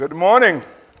Good morning.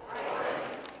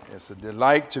 It's a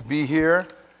delight to be here.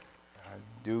 I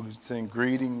do send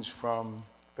greetings from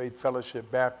Faith Fellowship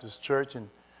Baptist Church, and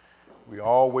we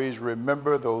always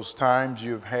remember those times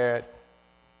you've had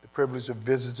the privilege of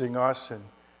visiting us and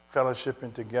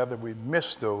fellowshipping together. We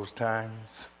miss those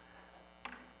times.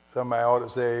 Somebody ought to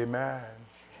say amen.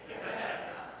 Amen.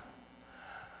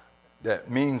 That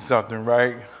means something,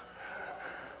 right?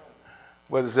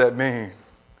 What does that mean?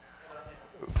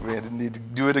 We need to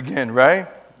do it again, right?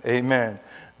 Amen.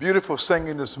 Beautiful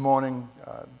singing this morning.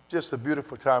 Just a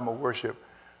beautiful time of worship.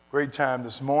 Great time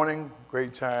this morning.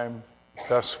 Great time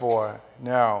thus far.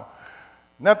 Now,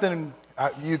 nothing.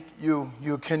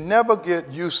 You can never get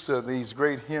used to these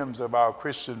great hymns of our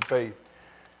Christian faith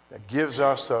that gives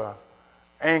us a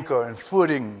anchor and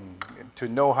footing to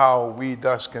know how we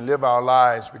thus can live our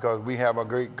lives because we have a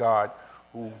great God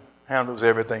who handles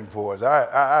everything for us.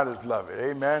 I just love it.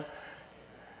 Amen.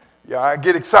 Yeah, I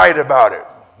get excited about it.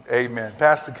 Amen.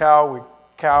 Pastor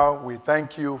Cal, we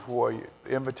thank you for your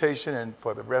invitation and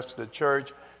for the rest of the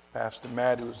church. Pastor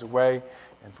Matt, who's away,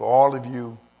 and for all of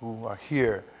you who are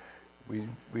here. We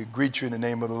greet you in the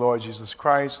name of the Lord Jesus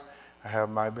Christ. I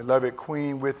have my beloved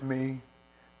queen with me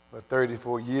for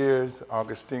 34 years,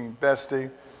 Augustine Bestie.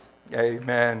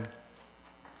 Amen.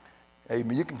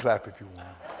 Amen. You can clap if you want.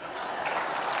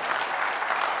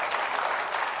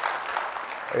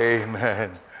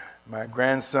 Amen. My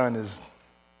grandson is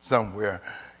somewhere.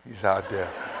 He's out there.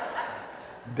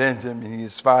 Benjamin,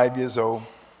 he's 5 years old.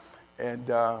 And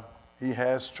he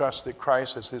has trusted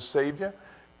Christ as his Savior.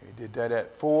 He did that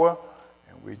at 4.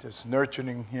 And we're just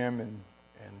nurturing him and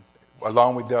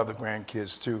along with the other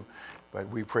grandkids too. But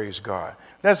we praise God.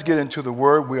 Let's get into the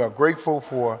Word. We are grateful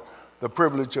for the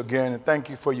privilege again. And thank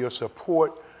you for your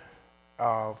support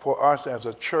for us as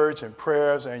a church and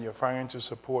prayers and your financial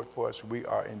support for us. We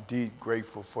are indeed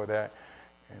grateful for that,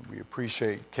 and we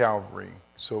appreciate Calvary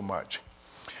so much.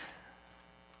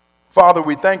 Father,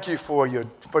 we thank you for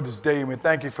this day, and we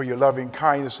thank you for your loving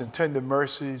kindness and tender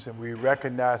mercies, and we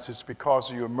recognize it's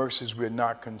because of your mercies we're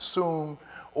not consumed.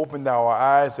 Open our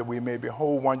eyes that we may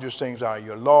behold wondrous things out of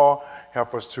your law.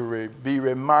 Help us to be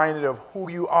reminded of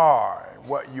who you are, and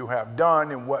what you have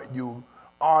done, and what you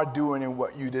are doing and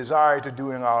what you desire to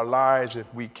do in our lives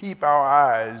if we keep our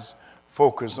eyes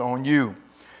focused on you.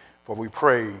 For we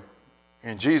pray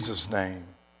in Jesus' name,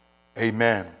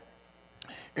 amen.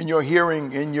 In your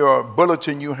hearing, in your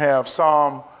bulletin, you have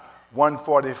Psalm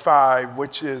 145,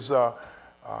 which is the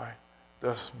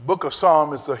book of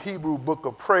Psalm is the Hebrew book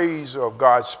of praise of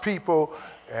God's people.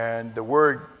 And the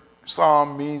word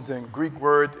psalm means in Greek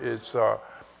word is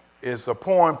a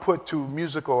poem put to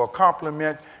musical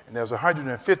accompaniment. And there's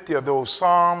 150 of those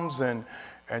psalms and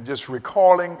just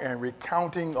recalling and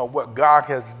recounting of what God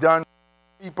has done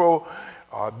for people.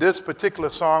 This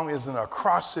particular song is an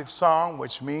acrostic song,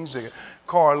 which means it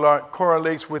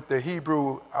correlates with the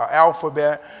Hebrew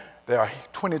alphabet. There are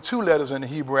 22 letters in the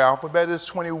Hebrew alphabet. There's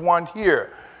 21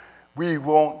 here.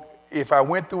 If I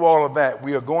went through all of that,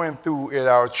 we are going through at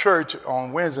our church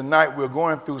on Wednesday night, we're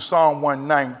going through Psalm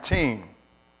 119.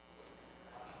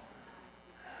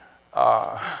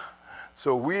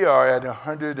 So we are at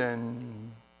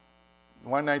 119,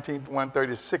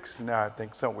 136 now, I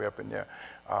think, somewhere up in there.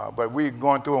 But we're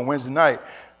going through on Wednesday night.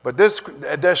 But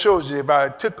that shows you, if I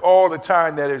took all the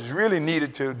time that is really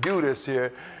needed to do this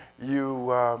here,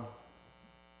 you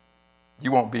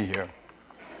won't be here.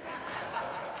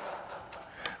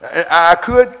 I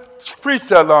could preach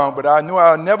that long, but I knew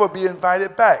I'll never be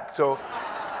invited back. So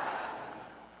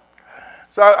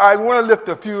I want to lift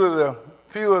a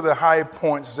few of the high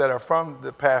points that are from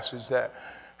the passage that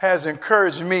has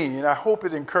encouraged me, and I hope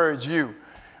it encouraged you.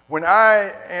 When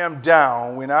I am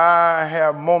down, when I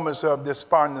have moments of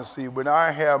despondency, when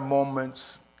I have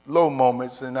moments, low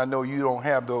moments, and I know you don't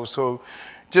have those, so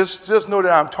just know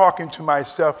that I'm talking to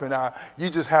myself, and you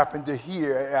just happen to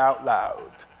hear it out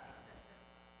loud.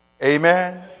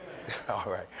 Amen? Amen. All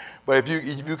right. But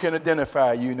if you can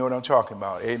identify, you know what I'm talking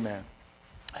about. Amen.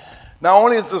 Not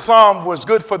only is the psalm was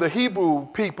good for the Hebrew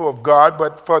people of God,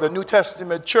 but for the New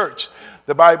Testament church.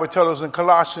 The Bible tells us in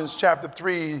Colossians chapter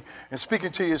 3, and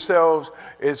speaking to yourselves,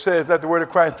 it says, let the word of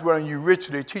Christ dwell in you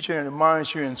richly, teaching and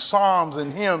admonishing you in psalms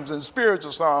and hymns and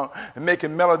spiritual songs, and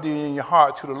making melody in your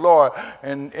heart to the Lord.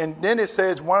 And then it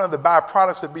says one of the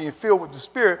byproducts of being filled with the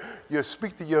Spirit, you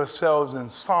speak to yourselves in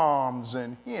psalms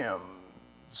and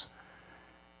hymns.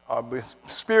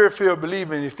 Spirit-filled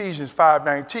believer in Ephesians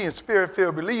 5:19,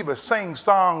 spirit-filled believers sing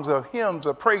songs of hymns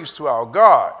of praise to our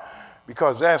God,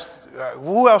 because that's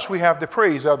who else we have to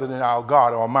praise other than our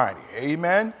God Almighty.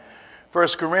 Amen. 1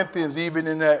 Corinthians, even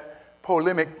in that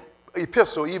polemic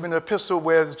epistle, even the epistle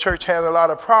where the church had a lot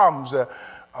of problems.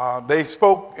 They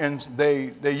spoke and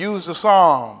they used the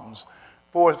Psalms,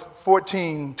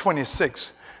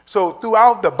 14:26. So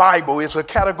throughout the Bible, it's a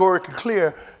categorically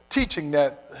clear teaching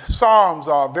that Psalms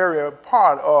are very a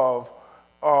part of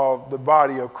the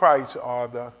body of Christ or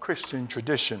the Christian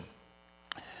tradition.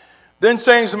 Then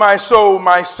sings my soul,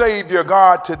 my Savior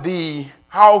God, to thee,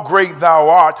 how great thou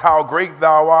art, how great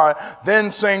thou art.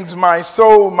 Then sings my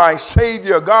soul, my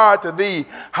Savior God, to thee,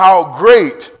 how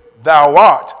great thou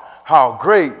art, how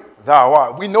great thou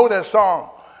art. We know that song.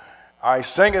 I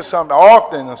sing it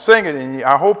often and sing it, and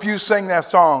I hope you sing that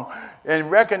song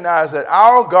and recognize that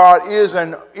our God is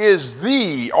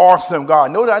the awesome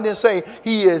God. Notice I didn't say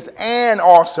he is an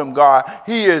awesome God.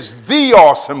 He is the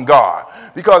awesome God,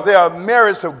 because there are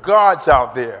myriads of gods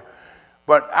out there.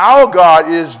 But our God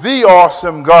is the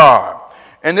awesome God.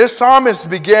 And this psalmist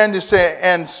began to say,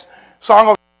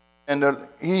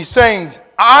 he sings,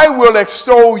 I will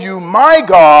extol you, my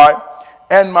God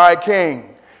and my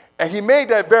King. And he made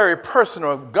that very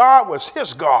personal. God was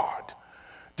his God.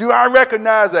 Do I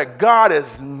recognize that God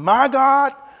is my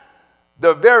God?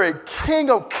 The very King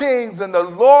of kings and the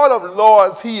Lord of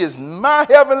lords. He is my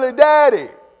heavenly daddy.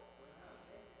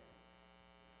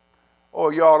 Oh,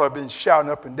 y'all have been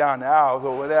shouting up and down the aisles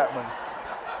over that one.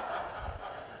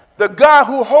 The God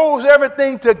who holds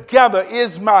everything together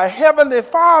is my heavenly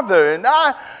Father. And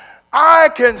I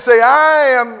can say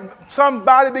I am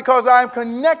somebody because I am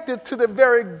connected to the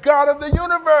very God of the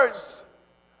universe.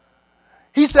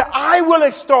 He said, I will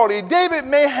extol thee. David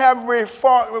may have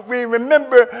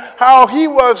remember how he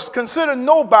was considered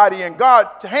nobody, and God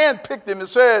handpicked him and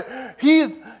said,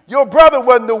 your brother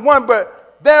wasn't the one, but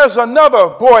there's another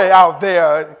boy out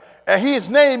there, and his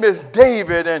name is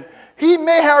David. And he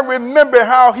may have remembered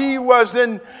how he was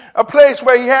in a place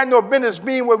where he had no business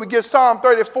being, where we get Psalm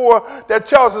 34 that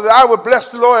tells us that I will bless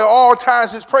the Lord at all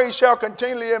times. His praise shall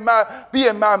continually be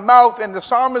in my mouth. And the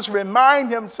psalmist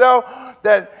remind himself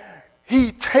that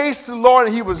he tasted the Lord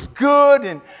and he was good,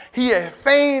 and he had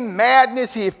feigned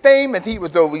madness. He had feigned that he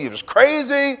was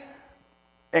crazy.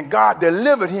 And God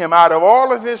delivered him out of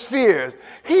all of his fears.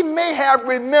 He may have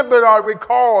remembered or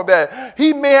recalled that.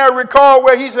 He may have recalled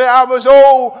where he said, I was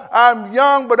old, I'm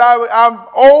young, but I'm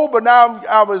old, but now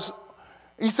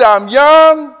he said, I'm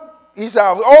young. He said,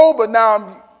 I was old, but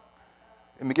now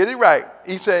let me get it right.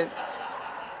 He said,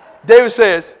 David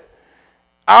says,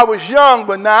 I was young,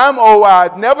 but now I'm old.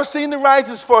 I've never seen the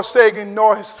righteous forsaken,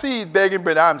 nor his seed begging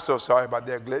bread. I'm so sorry about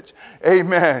that glitch.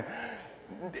 Amen.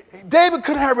 David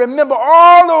could have remembered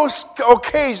all those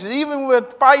occasions, even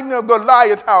with fighting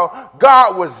Goliath, how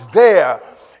God was there.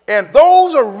 And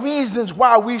those are reasons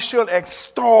why we should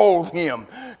extol him,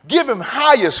 give him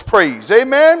highest praise.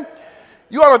 Amen?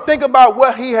 You ought to think about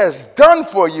what he has done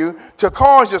for you to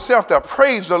cause yourself to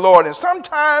praise the Lord. And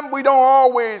sometimes we don't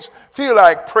always feel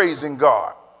like praising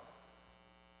God.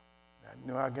 I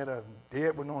know I get a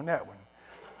dead one on that one.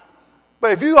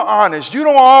 But if you're honest, you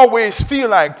don't always feel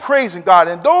like praising God.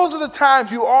 And those are the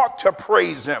times you ought to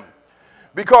praise him,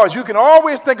 because you can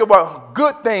always think about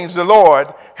good things the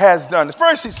Lord has done.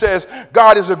 First, he says,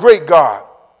 God is a great God.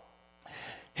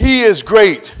 He is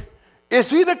great.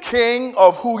 Is he the king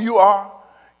of who you are?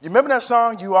 You remember that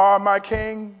song, You Are My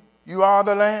King, You Are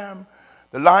the Lamb,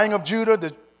 the Lion of Judah,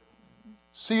 the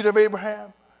seed of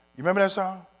Abraham? You remember that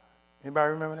song?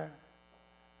 Anybody remember that?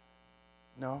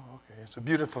 No? Okay, it's a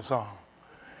beautiful song.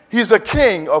 He's the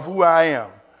king of who I am.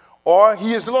 Or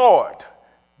he is Lord.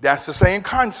 That's the same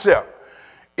concept.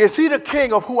 Is he the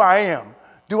king of who I am?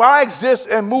 Do I exist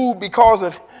and move because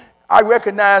of, I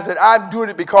recognize that I'm doing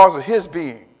it because of his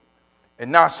being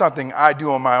and not something I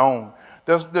do on my own.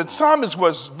 The psalmist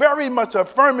was very much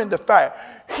affirming the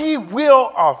fact he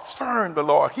will affirm the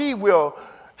Lord. He will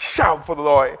shout for the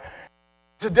Lord.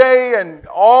 Today and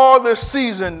all this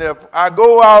season, if I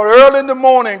go out early in the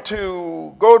morning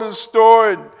to go to the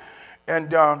store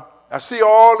and I see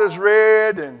all this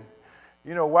red and,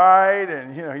 white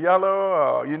and,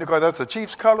 yellow, because that's the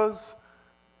Chiefs' colors.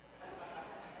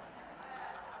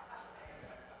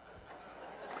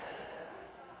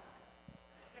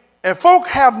 And folk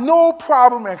have no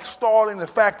problem extolling the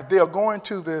fact that they are going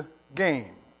to the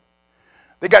game.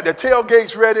 They got their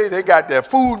tailgates ready. They got their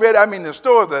food ready. I mean, the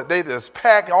stores, they just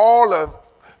pack all the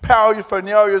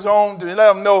paraphernalia's on to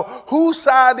let them know whose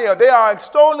side they are. They are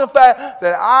extolling the fact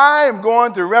that I am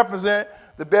going to represent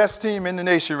the best team in the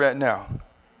nation right now.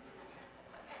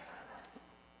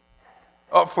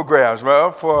 Up for grabs, right?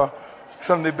 Up for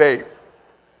some debate.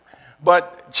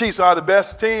 But Chiefs are the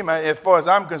best team, as far as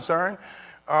I'm concerned.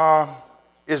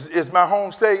 It's my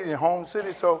home state and home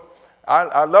city, so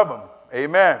I love them.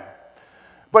 Amen.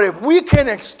 But if we can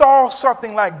install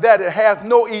something like that, it has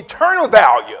no eternal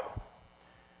value.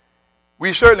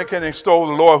 We certainly can extol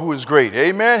the Lord who is great.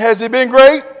 Amen. Has he been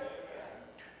great?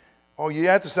 Oh, you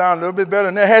have to sound a little bit better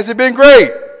than that. Has he been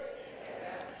great?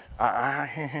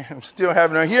 I'm still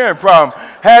having a hearing problem.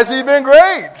 Has he been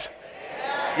great?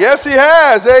 Yes, he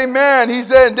has. Amen. He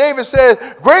said, David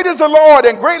said, great is the Lord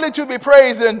and greatly to be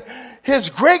praised, and his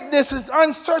greatness is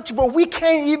unsearchable. We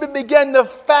can't even begin to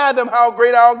fathom how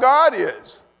great our God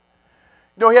is.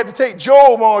 You know, he had to take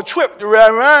Job on a trip to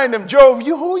remind him, Job,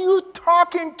 who you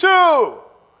talking to?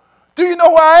 Do you know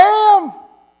who I am?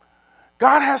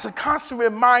 God has to constantly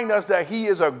remind us that he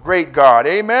is a great God.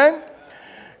 Amen?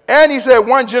 And he said,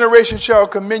 one generation shall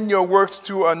commend your works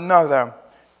to another.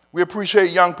 We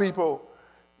appreciate young people.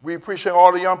 We appreciate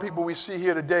all the young people we see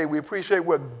here today. We appreciate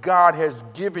what God has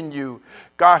given you.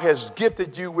 God has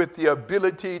gifted you with the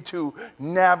ability to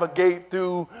navigate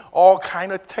through all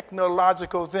kind of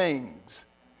technological things.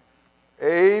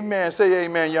 Amen. Say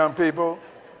amen, young people.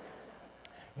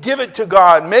 Give it to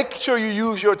God. Make sure you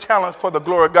use your talent for the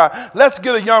glory of God. Let's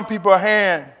give the young people a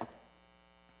hand.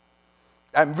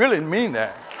 I really mean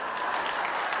that.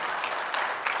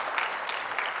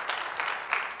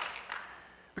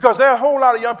 Because there are a whole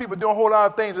lot of young people doing a whole lot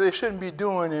of things that they shouldn't be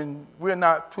doing, and we're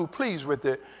not too pleased with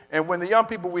it. And when the young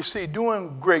people we see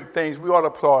doing great things, we ought to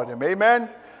applaud them. Amen?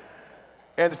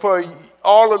 And for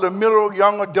all of the middle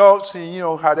young adults, and you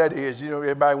know how that is. You know,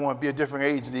 everybody wants to be a different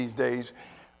age these days.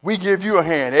 We give you a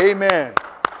hand. Amen.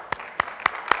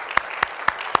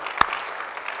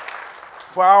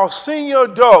 For our senior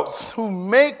adults who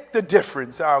make the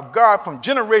difference, our God, from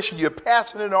generation, you're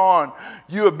passing it on.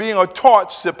 You are being a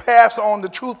torch to pass on the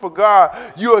truth of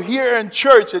God. You are here in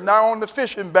church and not on the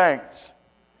fishing banks.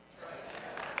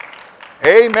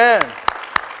 Amen.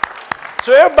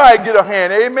 So everybody get a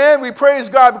hand. Amen. We praise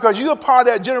God because you are part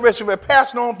of that generation. We're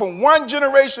passing on from one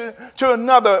generation to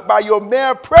another. By your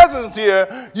mere presence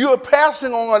here, you are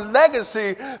passing on a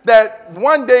legacy that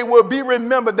one day will be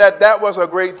remembered that was a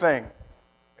great thing.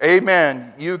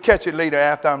 Amen. You catch it later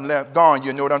after I'm gone.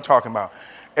 You know what I'm talking about.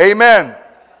 Amen.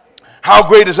 How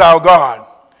great is our God?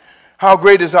 How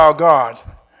great is our God?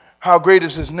 How great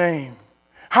is his name?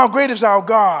 How great is our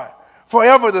God?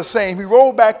 Forever the same. He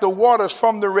rolled back the waters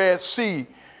from the Red Sea,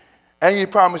 and he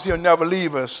promised he'll never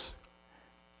leave us.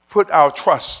 Put our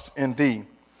trust in thee.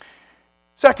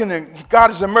 Second,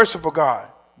 God is a merciful God.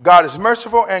 God is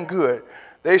merciful and good.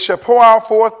 They shall pour out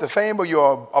forth the fame of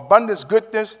your abundant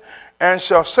goodness, and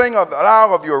shall sing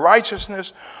aloud of your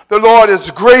righteousness. The Lord is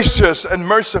gracious and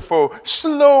merciful,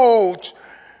 slow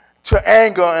to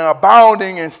anger and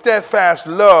abounding in steadfast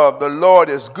love. The Lord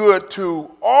is good to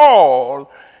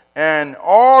all, and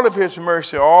all of his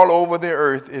mercy all over the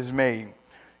earth is made.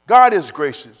 God is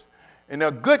gracious. And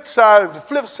the good side, the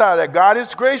flip side of that, God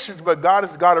is gracious, but God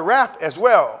is God of wrath as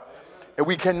well. And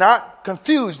we cannot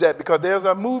confuse that, because there's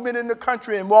a movement in the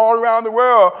country and all around the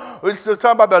world. We're still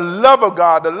talking about the love of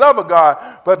God, the love of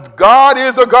God. But God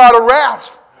is a God of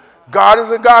wrath. God is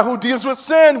a God who deals with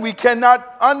sin. We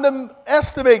cannot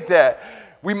underestimate that.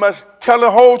 We must tell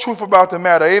the whole truth about the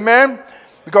matter. Amen?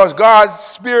 Because God's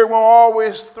spirit won't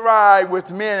always thrive with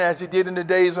men as he did in the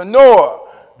days of Noah.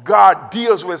 God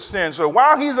deals with sin. So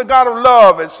while he's a God of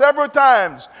love, and several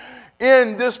times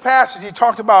in this passage, he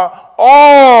talked about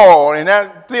all, and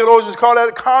that theologians call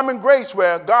that common grace,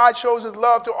 where God shows his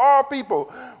love to all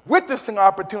people, witnessing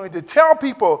opportunity to tell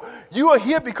people, you are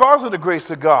here because of the grace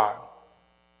of God.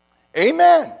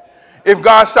 Amen. If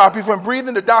God stopped you from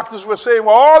breathing, the doctors would say,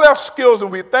 well, all our skills,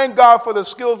 and we thank God for the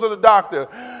skills of the doctor.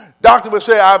 Doctor would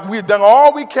say, we've done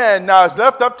all we can, now it's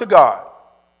left up to God.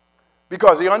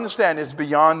 Because they understand it's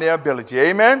beyond their ability.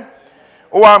 Amen.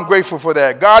 Oh, I'm grateful for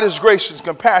that. God is gracious,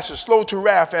 compassionate, slow to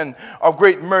wrath, and of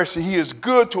great mercy. He is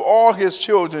good to all his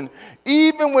children,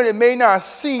 even when it may have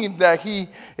seemed that he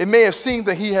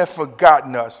has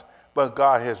forgotten us. But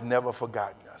God has never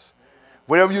forgotten us.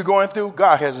 Whatever you're going through,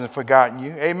 God hasn't forgotten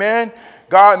you. Amen.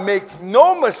 God makes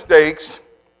no mistakes,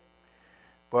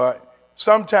 but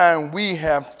sometimes we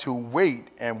have to wait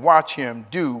and watch him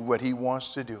do what he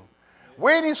wants to do.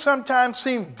 Waiting sometimes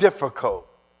seems difficult.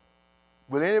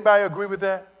 Would anybody agree with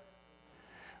that?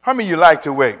 How many of you like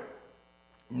to wait?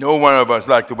 No one of us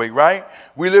like to wait, right?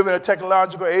 We live in a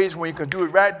technological age where you can do it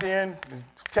right then,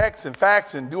 text and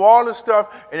fax and do all this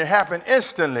stuff, and it happens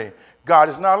instantly. God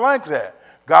is not like that.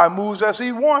 God moves as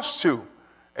he wants to.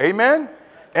 Amen?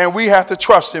 And we have to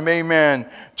trust him. Amen.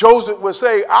 Joseph would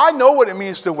say, I know what it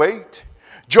means to wait.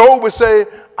 Job would say,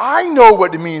 I know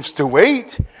what it means to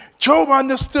wait. Job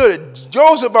understood it.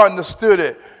 Joseph understood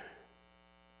it.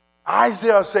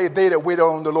 Isaiah say, they that wait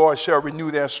on the Lord shall renew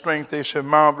their strength. They shall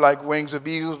mount like wings of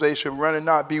eagles. They shall run and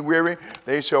not be weary.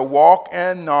 They shall walk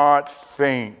and not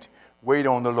faint. Wait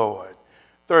on the Lord.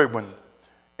 Third one,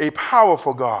 a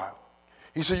powerful God.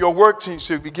 He said, your works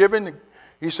should be given.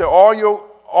 He said, all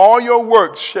your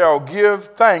works shall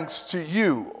give thanks to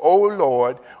you, O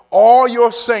Lord. All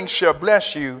your saints shall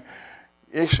bless you.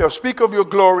 It shall speak of your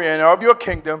glory and of your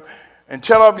kingdom and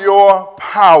tell of your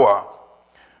power,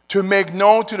 to make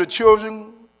known to the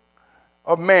children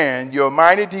of man your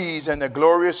mighty deeds and the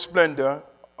glorious splendor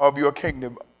of your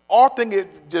kingdom. Often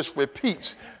it just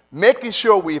repeats, making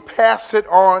sure we pass it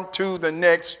on to the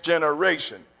next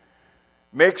generation.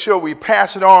 Make sure we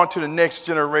pass it on to the next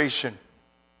generation.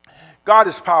 God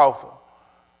is powerful.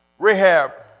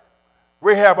 Rahab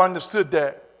understood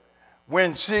that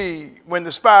when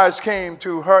the spies came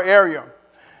to her area.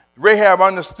 Rahab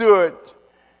understood,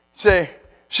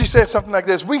 she said something like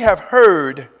this: we have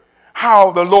heard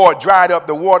how the Lord dried up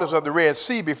the waters of the Red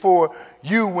Sea before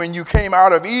you when you came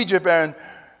out of Egypt,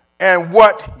 and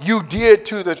what he did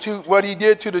to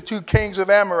the two kings of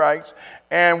Amorites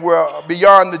and were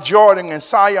beyond the Jordan and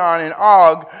Sihon and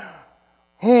Og,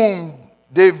 whom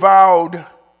they devoted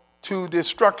to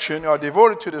destruction,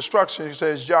 he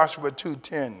says, Joshua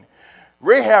 2:10.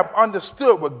 Rahab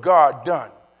understood what God done.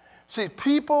 See,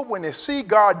 people, when they see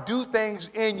God do things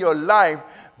in your life,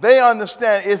 they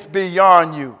understand it's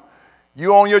beyond you.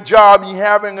 You on your job, you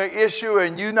having an issue,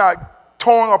 and you're not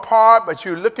torn apart, but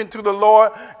you're looking to the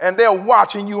Lord, and they're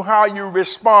watching you how you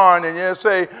respond, and they'll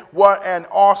say, what an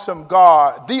awesome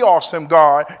God, the awesome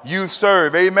God you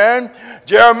serve. Amen.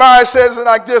 Jeremiah says it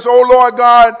like this: oh Lord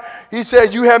God, he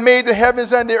says, you have made the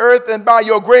heavens and the earth, and by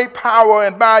your great power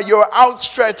and by your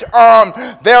outstretched arm,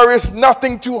 there is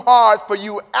nothing too hard for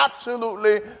you.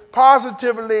 Absolutely,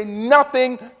 positively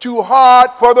nothing too hard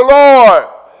for the Lord.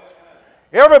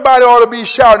 Everybody ought to be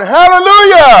shouting,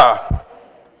 hallelujah.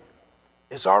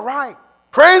 It's all right.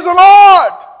 Praise the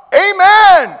Lord.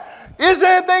 Amen. Is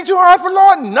there anything too hard for the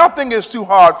Lord? Nothing is too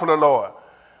hard for the Lord.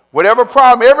 Whatever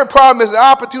problem, every problem is an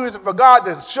opportunity for God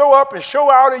to show up and show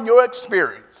out in your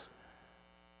experience.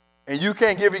 And you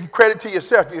can't give credit to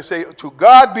yourself. You say, to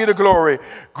God be the glory.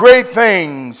 Great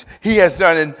things he has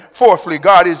done. And fourthly,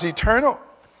 God is eternal.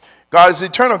 God is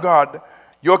eternal God.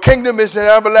 Your kingdom is an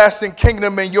everlasting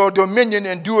kingdom, and your dominion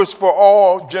endures for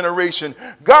all generation.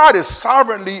 God is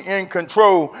sovereignly in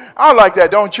control. I like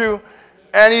that, don't you?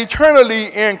 And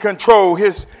eternally in control.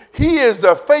 He is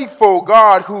the faithful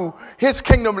God who his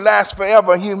kingdom lasts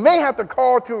forever. He may have to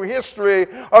call to history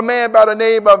a man by the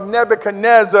name of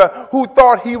Nebuchadnezzar, who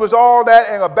thought he was all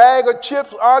that in a bag of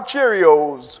chips or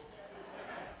Cheerios.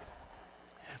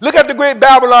 Look at the great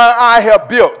Babylon I have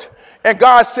built. And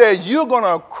God says, you're going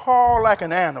to crawl like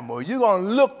an animal. You're going to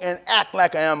look and act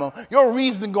like an animal. Your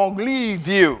reason going to leave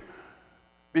you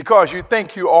because you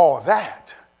think you're all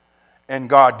that. And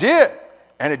God did.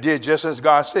 And it did just as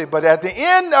God said. But at the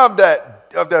end of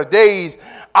the days,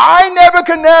 I,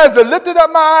 Nebuchadnezzar, lifted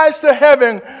up my eyes to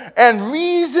heaven, and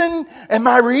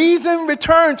my reason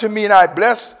returned to me. And I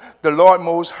blessed the Lord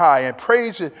Most High and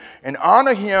praise it and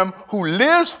honor him who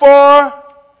lives for,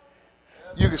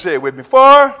 you can say it with me,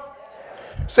 for.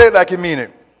 Say it like you mean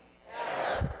it.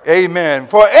 Amen.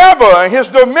 Forever, and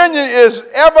his dominion is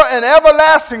ever and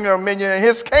everlasting dominion, and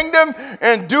his kingdom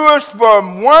endures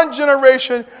from one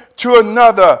generation to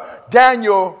another.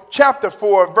 Daniel chapter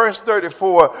 4, verse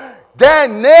 34.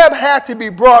 Neb had to be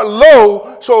brought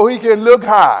low so he can look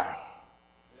high.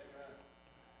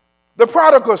 The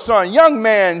prodigal son, young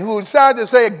man who decided to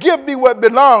say, give me what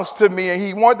belongs to me, and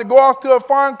he wanted to go off to a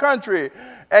foreign country.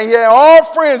 And he had all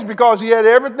friends because he had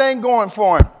everything going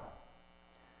for him.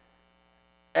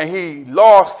 And he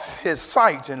lost his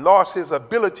sight and lost his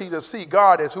ability to see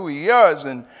God as who he is.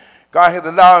 And God had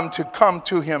allowed him to come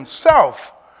to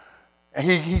himself. And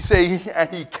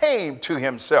he came to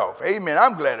himself. Amen.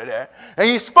 I'm glad of that. And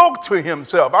he spoke to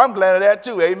himself. I'm glad of that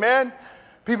too. Amen.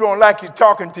 People don't like you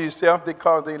talking to yourself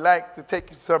because they like to take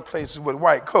you some places with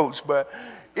white coats. But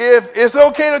if it's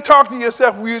okay to talk to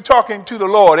yourself when you're talking to the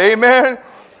Lord. Amen.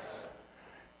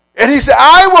 And he said,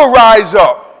 I will rise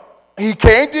up. He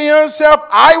came to himself.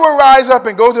 I will rise up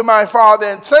and go to my father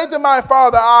and say to my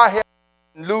father, I have.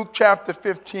 Luke chapter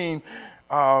 15,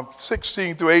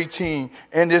 16 through 18.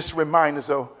 And this reminds us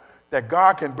of that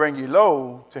God can bring you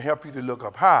low to help you to look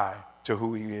up high to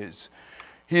who he is.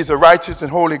 He is a righteous and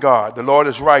holy God. The Lord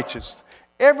is righteous.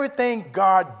 Everything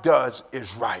God does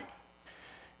is right.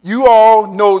 You all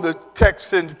know the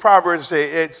text in Proverbs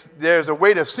say there's a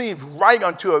way that seems right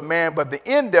unto a man, but the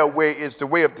end of their way is the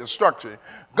way of destruction.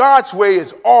 God's way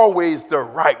is always the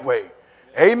right way.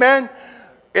 Amen.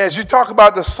 as you talk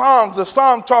about the Psalm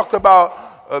talks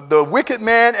about the wicked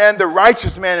man and the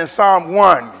righteous man in Psalm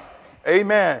 1.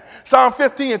 Amen. Psalm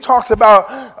 15 talks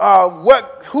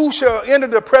about who shall enter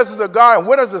the presence of God and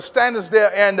what are the standards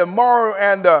there and the moral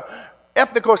and the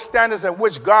ethical standards in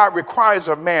which God requires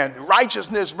of man.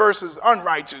 Righteousness versus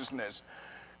unrighteousness.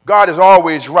 God is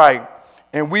always right,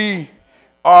 and we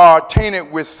are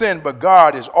tainted with sin, but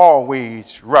God is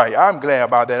always right. I'm glad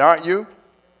about that, aren't you?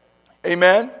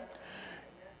 Amen.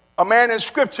 A man in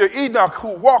Scripture, Enoch,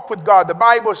 who walked with God. The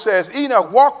Bible says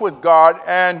Enoch walked with God,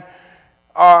 and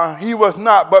he was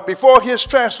not. But before his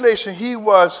translation, he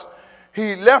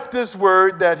left this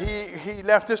word that he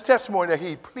left this testimony that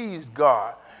he pleased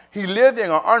God. He lived in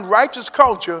an unrighteous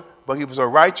culture, but he was a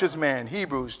righteous man.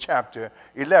 Hebrews chapter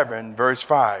 11, verse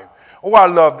 5. Oh, I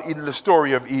love the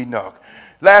story of Enoch.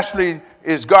 Lastly,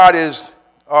 God is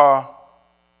a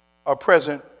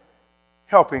present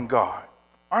helping God.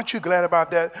 Aren't you glad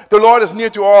about that? The Lord is near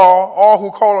to all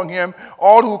who call on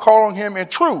him in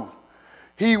truth.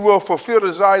 He will fulfill the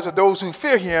desires of those who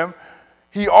fear him.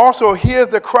 He also hears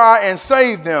the cry and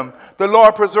saves them. The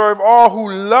Lord preserve all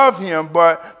who love him,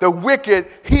 but the wicked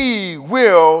he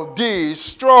will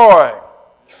destroy.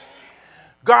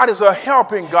 God is a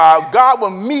helping God. God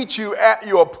will meet you at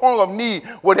your point of need.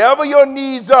 Whatever your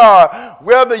needs are,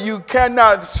 whether you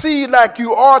cannot see like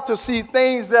you ought to see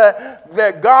things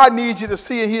that God needs you to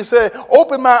see. And he said,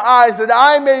 open my eyes that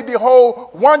I may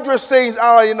behold wondrous things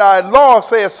out of thy law,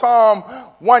 says Psalm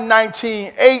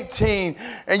 119:18.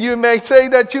 And you may say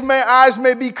that your eyes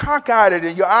may be cockeyed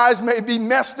and your eyes may be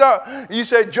messed up. You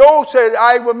said, Job said,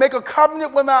 I will make a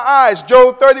covenant with my eyes.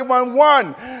 Job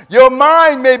 31:1. Your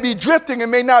mind may be drifting and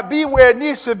may not be where it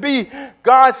needs to be.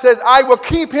 God says, I will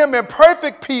keep him in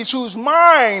perfect peace whose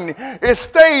mind is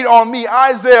stayed on me.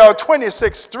 Isaiah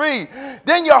 26:3.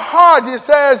 Then your heart, he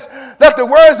says, let the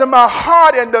words of my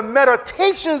heart and the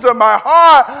meditations of my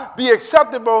heart be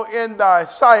acceptable in thy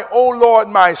sight, O Lord,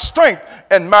 my strength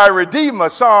and my redeemer.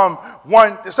 Psalm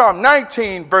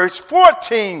 19, verse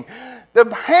 14.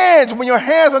 The hands, when your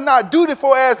hands are not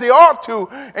dutiful as they ought to,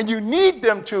 and you need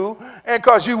them to, and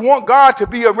because you want God to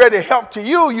be a ready help to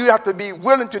you, you have to be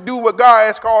willing to do what God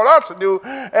has called us to do.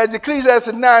 As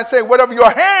Ecclesiastes 9 says, whatever your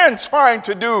hands find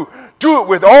to do, do it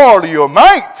with all of your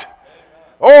might.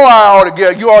 Oh,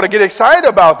 you ought to get excited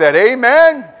about that.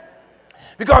 Amen.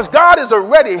 Because God is a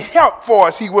ready help for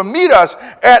us. He will meet us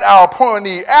at our point of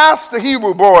need. Ask the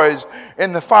Hebrew boys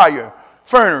in the fiery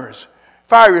furnace.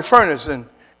 And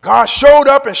God showed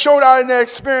up and showed out in their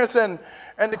experience. And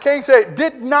the king said,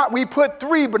 did not we put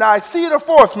three, but I see the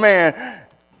fourth man.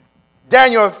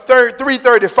 Daniel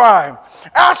 3:35.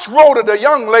 Ask Rhoda, the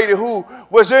young lady who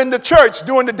was in the church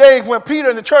during the days when Peter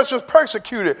and the church was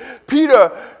persecuted.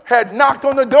 Peter had knocked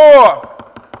on the door.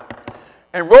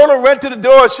 And Rhoda went to the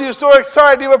door. She was so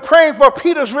excited. They were praying for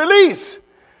Peter's release.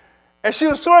 And she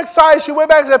was so excited. She went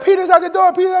back and said, Peter's at the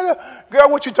door. Peter's at the door. Girl,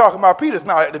 what you talking about? Peter's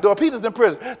not at the door. Peter's in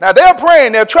prison. Now, they're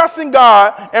praying. They're trusting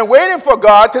God and waiting for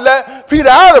God to let Peter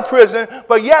out of prison.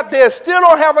 But yet they still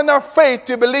don't have enough faith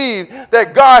to believe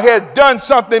that God has done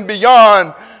something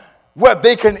beyond what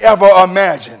they can ever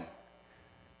imagine.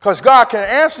 Because God can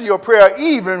answer your prayer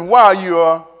even while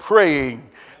you're praying.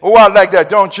 Oh, I like that,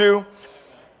 don't you?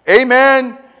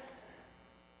 Amen.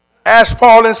 Ask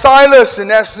Paul and Silas, and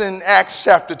that's in Acts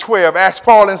chapter 12. Ask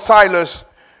Paul and Silas,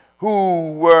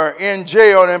 who were in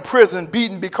jail and in prison,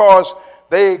 beaten because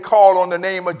they called on the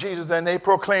name of Jesus and they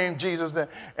proclaimed Jesus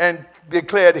and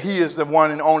declared he is the one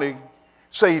and only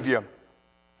Savior.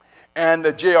 And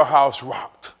the jailhouse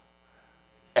rocked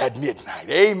at midnight.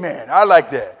 Amen. I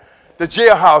like that. The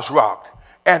jailhouse rocked,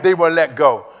 and they were let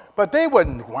go. But they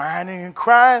wasn't whining and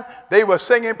crying. They were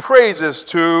singing praises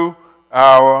to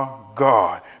our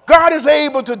God. God is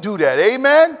able to do that.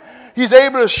 Amen. He's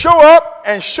able to show up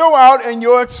and show out in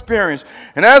your experience.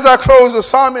 And as I close, the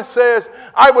psalmist says,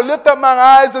 I will lift up my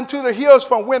eyes unto the hills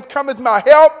from whence cometh my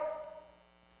help.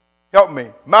 Help me.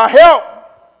 My help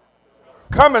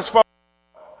cometh from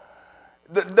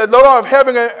the Lord of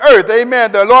heaven and earth.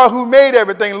 Amen. The Lord who made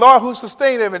everything. Lord who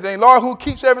sustained everything. Lord who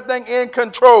keeps everything in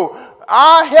control.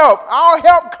 Our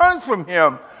help comes from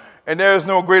him. And there is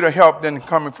no greater help than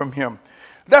coming from him.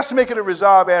 Let's make it a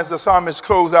resolve as the psalmist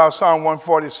closes out Psalm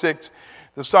 146.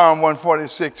 The Psalm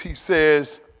 146, he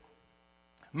says,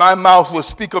 my mouth will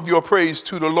speak of your praise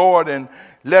to the Lord, and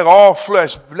let all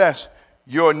flesh bless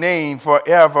your name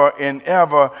forever and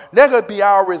ever. Let it be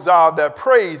our resolve that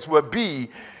praise will be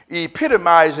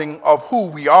epitomizing of who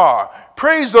we are.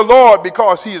 Praise the Lord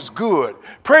because he is good.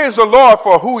 Praise the Lord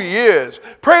for who he is.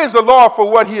 Praise the Lord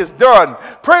for what he has done.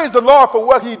 Praise the Lord for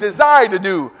what he desired to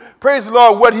do. Praise the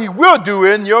Lord what he will do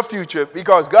in your future,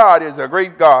 because God is a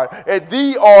great God, and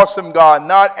the awesome God,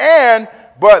 not and,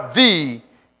 but the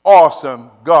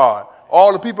awesome God.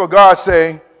 All the people of God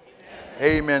say,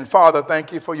 Amen. Amen. Father,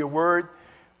 thank you for your word.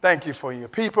 Thank you for your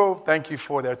people. Thank you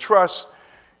for their trust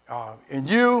in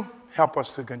you. Help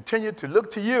us to continue to look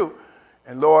to you.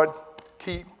 And Lord,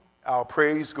 keep our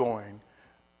praise going,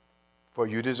 for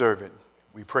you deserve it.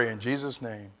 We pray in Jesus'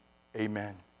 name.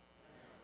 Amen.